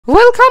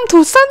Welcome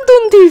to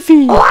SANTOON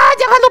TV. Wah,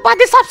 jangan lupa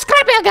di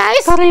subscribe ya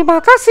guys. Terima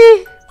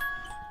kasih.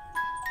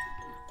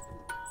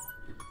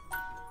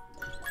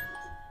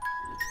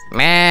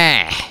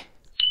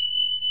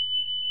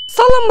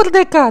 Salam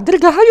merdeka,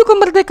 dirgahayu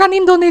kemerdekaan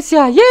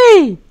Indonesia,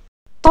 yeay.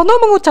 Tono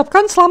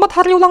mengucapkan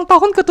selamat hari ulang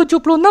tahun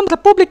ke-76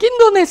 Republik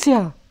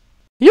Indonesia.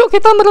 Yuk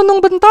kita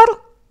merenung bentar.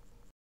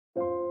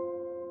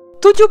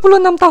 76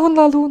 tahun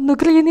lalu,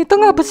 negeri ini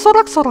tengah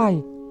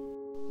bersorak-sorai.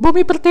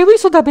 Bumi pertiwi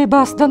sudah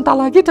bebas dan tak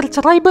lagi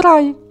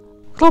tercerai-berai.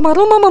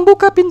 Rumah-rumah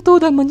membuka pintu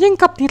dan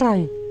menyingkap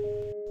tirai.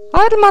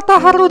 Air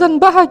mata haru dan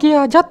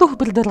bahagia jatuh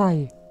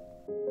berderai.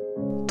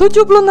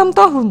 76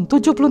 tahun,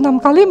 76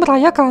 kali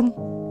merayakan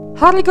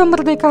hari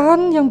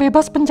kemerdekaan yang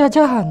bebas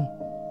penjajahan.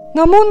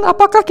 Namun,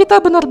 apakah kita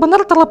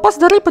benar-benar terlepas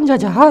dari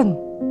penjajahan?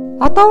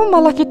 Atau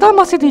malah kita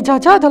masih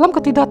dijajah dalam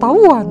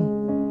ketidaktahuan?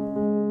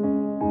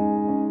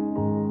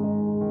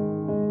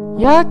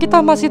 Ya,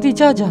 kita masih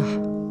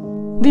dijajah.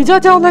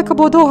 Dijajah oleh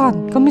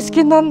kebodohan,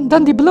 kemiskinan,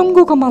 dan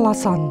dibelenggu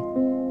kemalasan.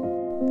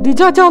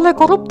 Dijajah oleh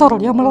koruptor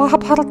yang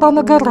melahap harta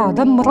negara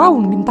dan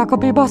meraung minta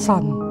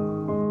kebebasan.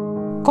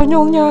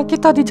 Konyolnya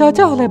kita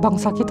dijajah oleh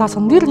bangsa kita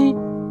sendiri.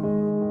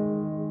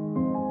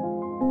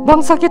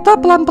 Bangsa kita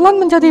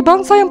pelan-pelan menjadi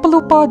bangsa yang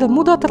pelupa dan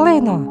mudah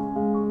terlena.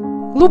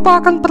 Lupa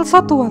akan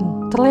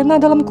persatuan, terlena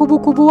dalam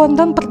kubu-kubuan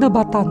dan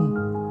perdebatan.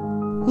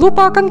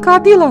 Lupa akan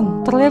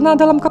keadilan, terlena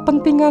dalam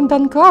kepentingan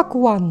dan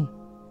keakuan.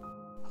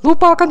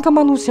 Lupa akan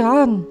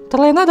kemanusiaan,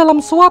 terlena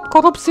dalam suap,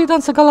 korupsi,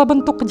 dan segala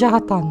bentuk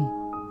kejahatan.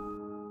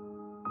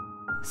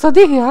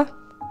 Sedih ya?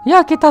 Ya,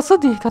 kita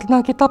sedih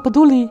karena kita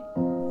peduli.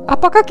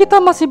 Apakah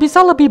kita masih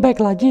bisa lebih baik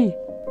lagi?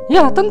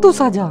 Ya, tentu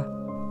saja.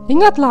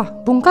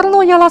 Ingatlah, Bung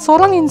Karno ialah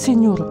seorang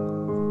insinyur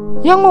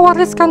yang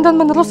mewariskan dan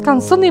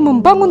meneruskan seni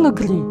membangun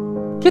negeri.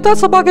 Kita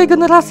sebagai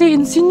generasi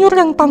insinyur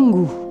yang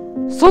tangguh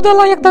sudah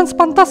layak dan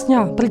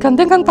sepantasnya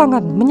bergandengan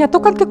tangan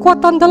menyatukan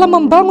kekuatan dalam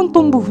membangun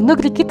tumbuh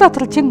negeri kita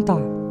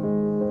tercinta,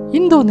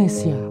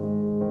 Indonesia.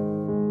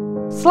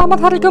 Selamat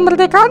Hari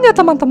Kemerdekaan ya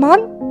teman-teman.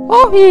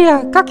 Oh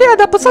iya, kakek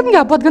ada pesan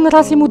nggak buat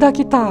generasi muda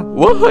kita?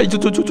 Wahai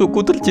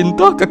cucu-cucuku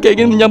tercinta,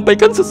 kakek ingin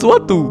menyampaikan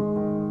sesuatu.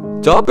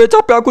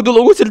 Capek-capek aku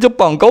dulu ngusir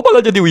Jepang, kau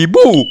malah jadi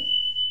wibu.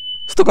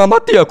 Setengah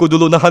mati aku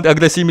dulu nahan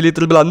agresi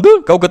militer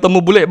Belanda, kau ketemu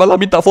bule malah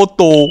minta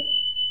foto.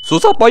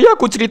 Susah payah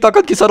aku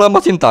ceritakan kisah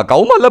Rama Sinta,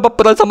 kau malah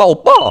berperan sama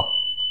opa.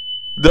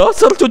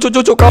 Dasar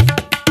cucu-cucu kau.